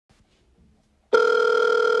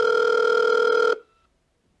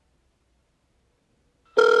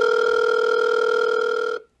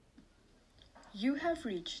have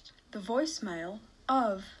reached the voicemail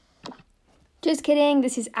of... Just kidding,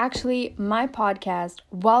 this is actually my podcast.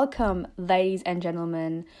 Welcome, ladies and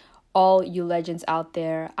gentlemen, all you legends out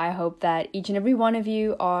there. I hope that each and every one of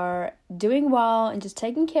you are doing well and just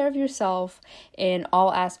taking care of yourself in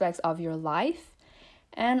all aspects of your life.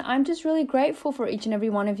 And I'm just really grateful for each and every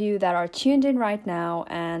one of you that are tuned in right now,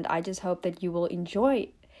 and I just hope that you will enjoy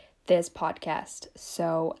this podcast.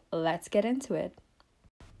 So let's get into it.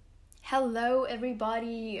 Hello,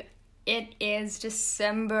 everybody. It is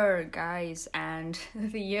December, guys, and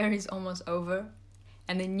the year is almost over,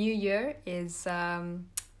 and the new year is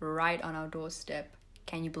right on our doorstep.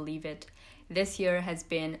 Can you believe it? This year has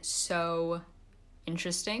been so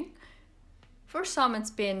interesting. For some,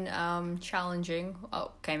 it's been challenging.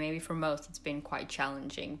 Okay, maybe for most, it's been quite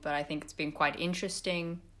challenging, but I think it's been quite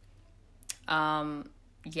interesting.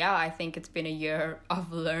 I think it's been a year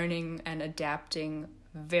of learning and adapting,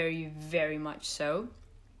 very, very much so.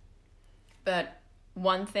 But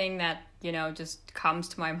one thing that, just comes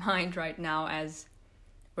to my mind right now as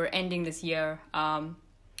we're ending this year,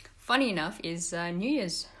 funny enough, is New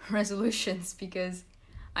Year's resolutions, because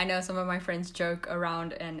I know some of my friends joke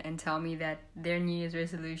around and tell me that their New Year's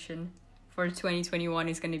resolution for 2021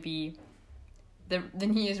 is going to be the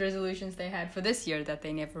New Year's resolutions they had for this year that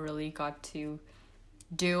they never really got to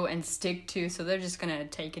do and stick to. So they're just going to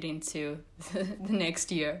take it into the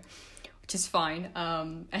next year, which is fine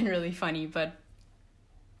and really funny. But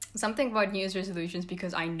something about New Year's resolutions,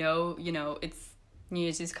 because I know, it's New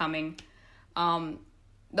Year's is coming.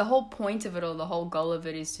 The whole point of it, or the whole goal of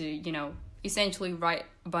it, is to, essentially write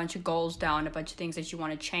a bunch of goals down, a bunch of things that you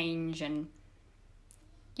want to change, and,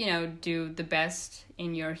 do the best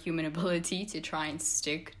in your human ability to try and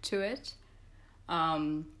stick to it.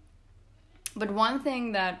 But one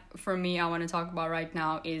thing that, for me, I want to talk about right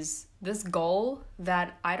now is this goal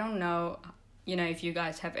that I don't know, if you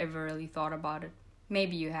guys have ever really thought about it.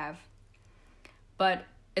 Maybe you have. But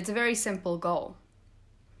it's a very simple goal.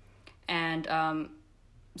 And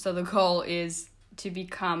so the goal is to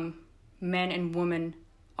become men and women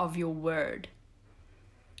of your word.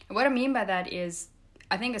 And what I mean by that is,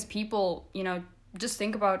 I think as people, just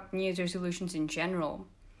think about New Year's resolutions in general.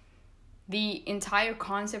 The entire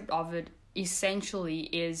concept of it essentially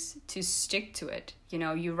is to stick to it.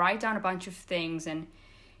 You write down a bunch of things and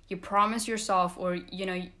you promise yourself, or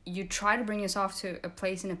you try to bring yourself to a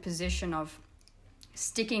place in a position of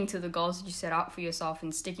sticking to the goals that you set out for yourself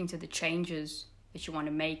and sticking to the changes that you want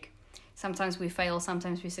to make. Sometimes we fail,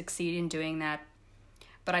 sometimes we succeed in doing that,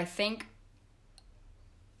 but I think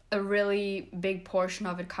a really big portion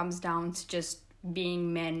of it comes down to just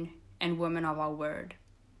being men and women of our word.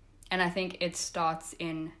 And I think it starts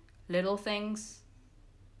in little things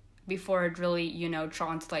before it really,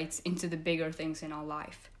 translates into the bigger things in our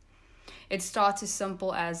life. It starts as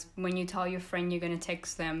simple as when you tell your friend you're going to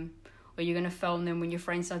text them, or you're going to phone them when your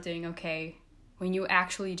friend's not doing okay. When you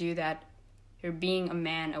actually do that, you're being a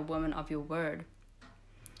man, a woman of your word.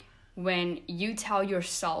 When you tell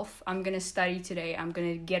yourself, I'm going to study today, I'm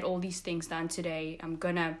going to get all these things done today, I'm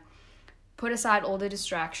going to put aside all the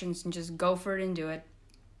distractions and just go for it and do it.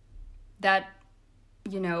 That,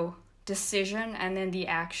 decision and then the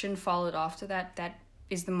action followed after that, that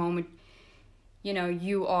is the moment,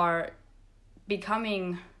 you are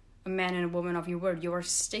becoming a man and a woman of your word. You are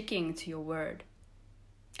sticking to your word.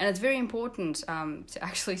 And it's very important to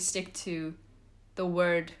actually stick to the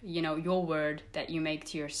word, your word that you make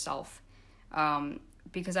to yourself.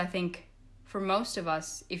 Because I think for most of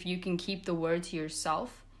us, if you can keep the word to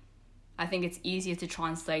yourself, I think it's easier to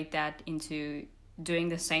translate that into doing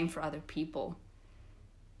the same for other people.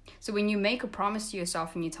 So when you make a promise to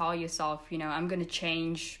yourself and you tell yourself, I'm going to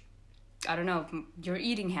change, I don't know, your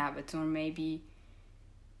eating habits, or maybe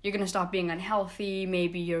you're going to stop being unhealthy,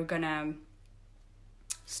 maybe you're going to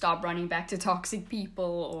stop running back to toxic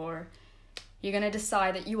people, or you're going to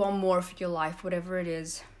decide that you want more for your life, whatever it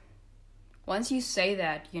is. Once you say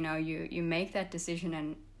that, you make that decision,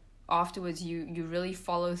 and afterwards you really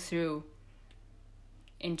follow through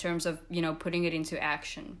in terms of, putting it into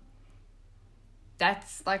action.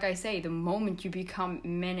 That's, like I say, the moment you become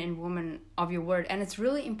men and women of your word. And it's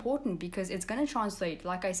really important because it's going to translate,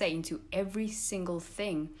 like I say, into every single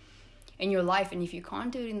thing in your life. And if you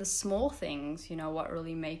can't do it in the small things, what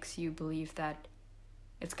really makes you believe that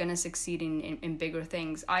it's going to succeed in bigger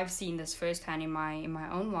things? I've seen this firsthand in my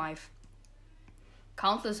own life.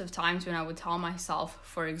 Countless of times when I would tell myself,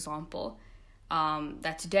 for example,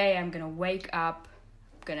 that today I'm going to wake up,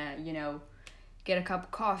 I'm going to, get a cup of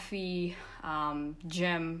coffee,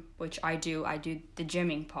 gym, which I do the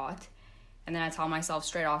gymming part, And then I tell myself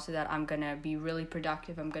straight after that, I'm gonna be really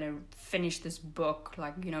productive. I'm gonna finish this book,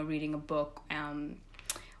 like, reading a book,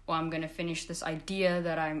 or I'm gonna finish this idea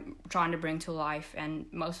that I'm trying to bring to life. And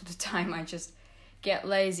most of the time I just get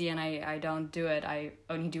lazy and I don't do it. I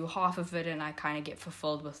only do half of it, and I kind of get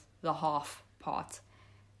fulfilled with the half part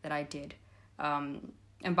that I did.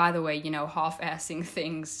 And by the way, half-assing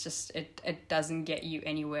things, just it doesn't get you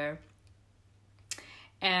anywhere.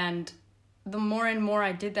 And the more and more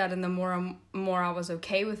I did that, and the more and more I was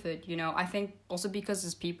okay with it, I think also because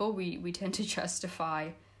as people, we tend to justify,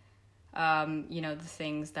 the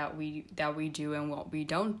things that we do and what we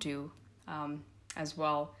don't do, as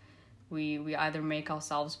well. We either make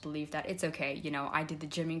ourselves believe that it's okay, I did the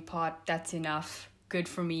gymming part, that's enough, good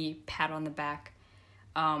for me, pat on the back.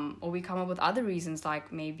 Or we come up with other reasons,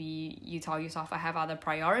 like maybe you tell yourself, I have other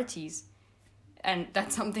priorities. And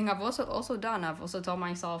that's something I've also done. I've also told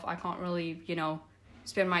myself I can't really,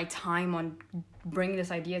 spend my time on bringing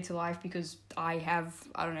this idea to life because I have,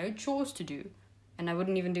 chores to do. And I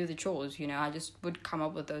wouldn't even do the chores, I just would come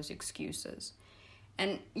up with those excuses.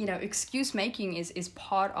 And, excuse making is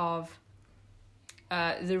part of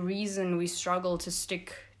the reason we struggle to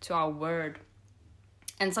stick to our word.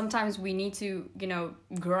 And sometimes we need to,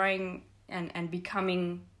 growing and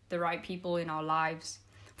becoming the right people in our lives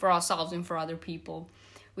for ourselves and for other people.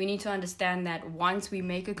 We need to understand that once we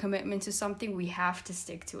make a commitment to something, we have to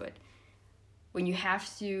stick to it. When you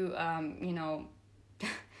have to,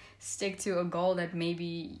 stick to a goal that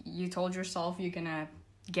maybe you told yourself you're going to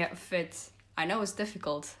get fit. I know it's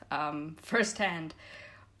difficult firsthand,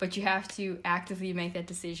 but you have to actively make that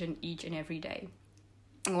decision each and every day.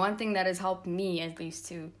 And one thing that has helped me, at least,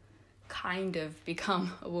 to kind of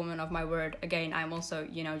become a woman of my word, again, I'm also,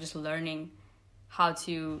 just learning how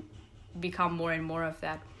to become more and more of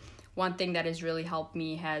that. One thing that has really helped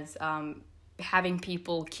me has having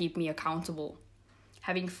people keep me accountable.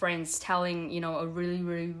 Having friends telling, a really,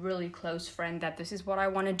 really, really close friend that this is what I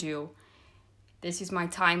want to do. This is my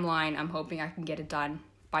timeline. I'm hoping I can get it done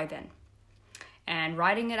by then. And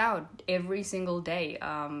writing it out every single day.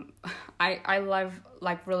 I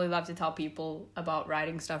really love to tell people about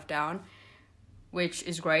writing stuff down, which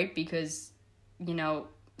is great because,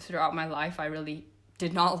 throughout my life, I really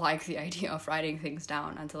did not like the idea of writing things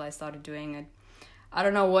down until I started doing it. I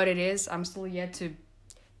don't know what it is. I'm still yet to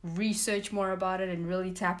research more about it and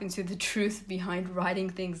really tap into the truth behind writing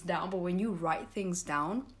things down. But when you write things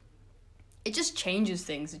down, it just changes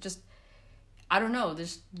things. It just, I don't know,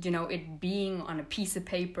 just, it being on a piece of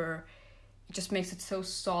paper, it just makes it so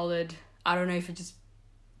solid. I don't know if it just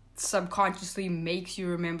subconsciously makes you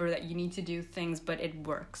remember that you need to do things, but it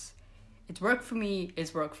works. It's worked for me.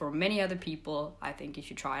 It's worked for many other people. I think you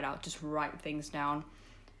should try it out. Just write things down.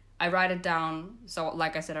 I write it down. So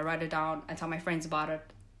like I said, I write it down. I tell my friends about it.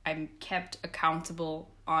 I'm kept accountable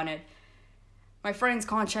on it. My friends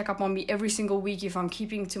can't check up on me every single week if I'm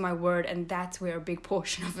keeping to my word, and that's where a big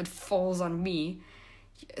portion of it falls on me,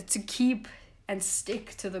 to keep and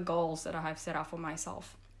stick to the goals that I have set out for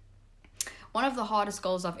myself. One of the hardest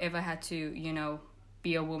goals I've ever had to,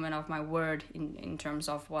 be a woman of my word in terms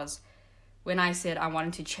of was when I said I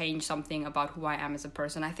wanted to change something about who I am as a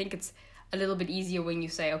person. I think it's a little bit easier when you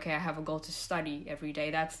say, okay, I have a goal to study every day.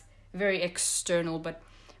 That's very external, but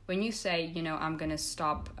when you say, I'm going to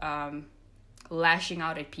stop lashing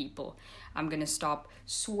out at people, I'm going to stop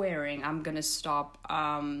swearing, I'm going to stop,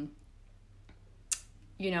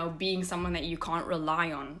 being someone that you can't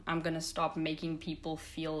rely on, I'm going to stop making people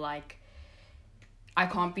feel like I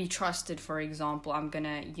can't be trusted, for example, I'm going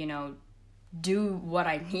to, do what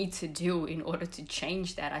I need to do in order to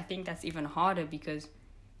change that. I think that's even harder because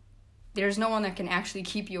there's no one that can actually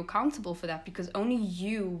keep you accountable for that, because only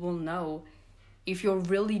you will know if you're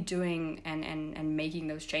really doing and making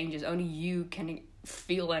those changes. Only you can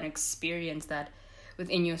feel and experience that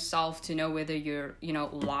within yourself to know whether you're,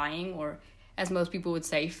 lying, or as most people would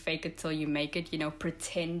say, fake it till you make it,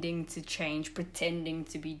 pretending to change, pretending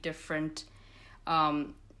to be different. A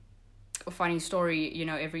funny story,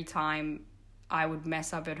 every time I would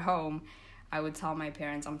mess up at home, I would tell my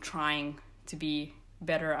parents, I'm trying to be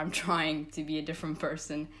better, I'm trying to be a different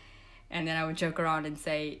person. And then I would joke around and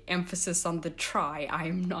say, emphasis on the try, I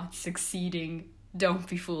am not succeeding, don't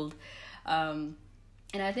be fooled. And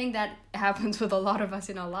I think that happens with a lot of us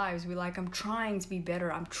in our lives. We're like, I'm trying to be better,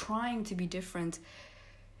 I'm trying to be different.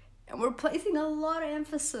 And we're placing a lot of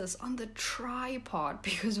emphasis on the try part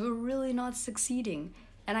because we're really not succeeding.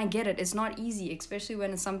 And I get it, it's not easy, especially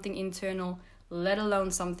when it's something internal, let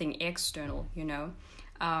alone something external,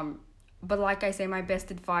 But like I say, my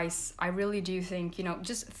best advice, I really do think,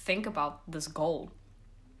 just think about this goal.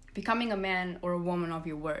 Becoming a man or a woman of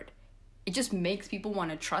your word. it just makes people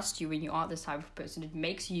want to trust you when you are this type of person. It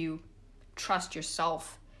makes you trust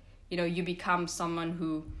yourself. You know, you become someone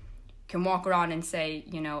who can walk around and say,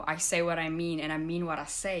 you know, I say what I mean and I mean what I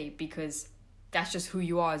say, because that's just who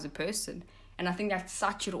you are as a person. And I think that's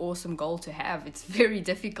such an awesome goal to have. It's very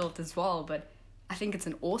difficult as well, but I think it's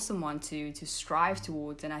an awesome one to strive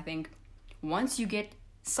towards. And I think once you get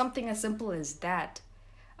something as simple as that,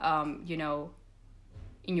 you know,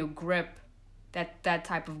 in your grip, that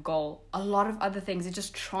type of goal, a lot of other things, it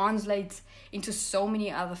just translates into so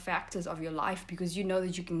many other factors of your life, because you know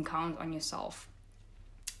that you can count on yourself.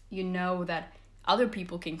 You know that other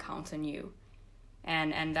people can count on you.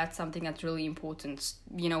 And that's something that's really important.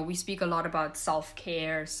 You know, we speak a lot about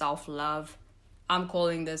self-care, self-love. I'm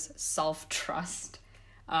calling this self-trust,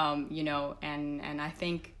 you know, and I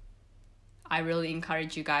think I really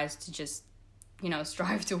encourage you guys to just, you know,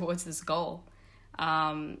 strive towards this goal.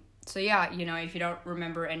 So yeah, you know, if you don't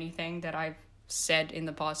remember anything that I've said in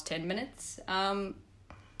the past 10 minutes,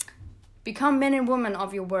 become men and women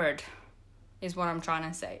of your word is what I'm trying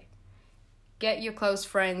to say. Get your close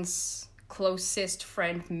friends, closest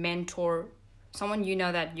friend, mentor, someone you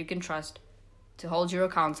know that you can trust to hold you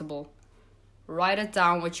accountable. Write it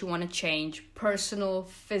down what you want to change, personal,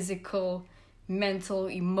 physical, mental,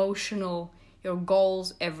 emotional, your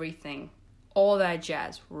goals, everything, all that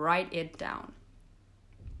jazz. Write it down.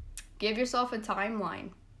 Give yourself a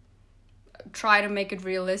timeline. Try to make it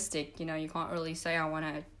realistic. You know, you can't really say I want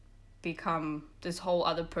to become this whole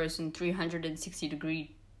other person,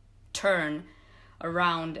 360-degree turn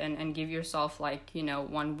around and give yourself like, you know,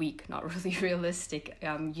 1 week. Not really realistic.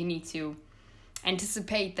 You need to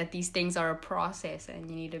anticipate that these things are a process, and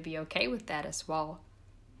you need to be okay with that as well.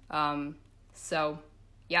 So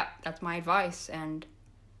yeah, that's my advice, and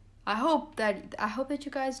I hope that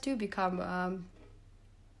you guys do become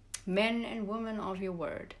men and women of your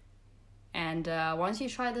word. And once you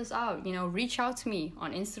try this out, you know, reach out to me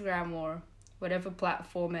on Instagram or whatever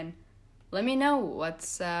platform and let me know what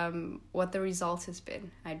the results has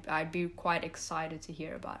been. I'd be quite excited to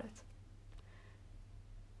hear about it.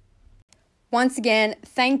 Once again,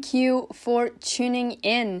 thank you for tuning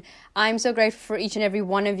in. I'm so grateful for each and every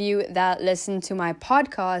one of you that listened to my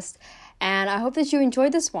podcast, and I hope that you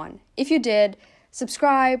enjoyed this one. If you did,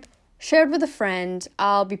 subscribe, share it with a friend.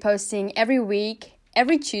 I'll be posting every week,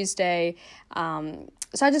 every Tuesday.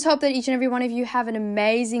 So I just hope that each and every one of you have an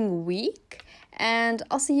amazing week, and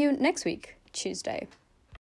I'll see you next week, Tuesday.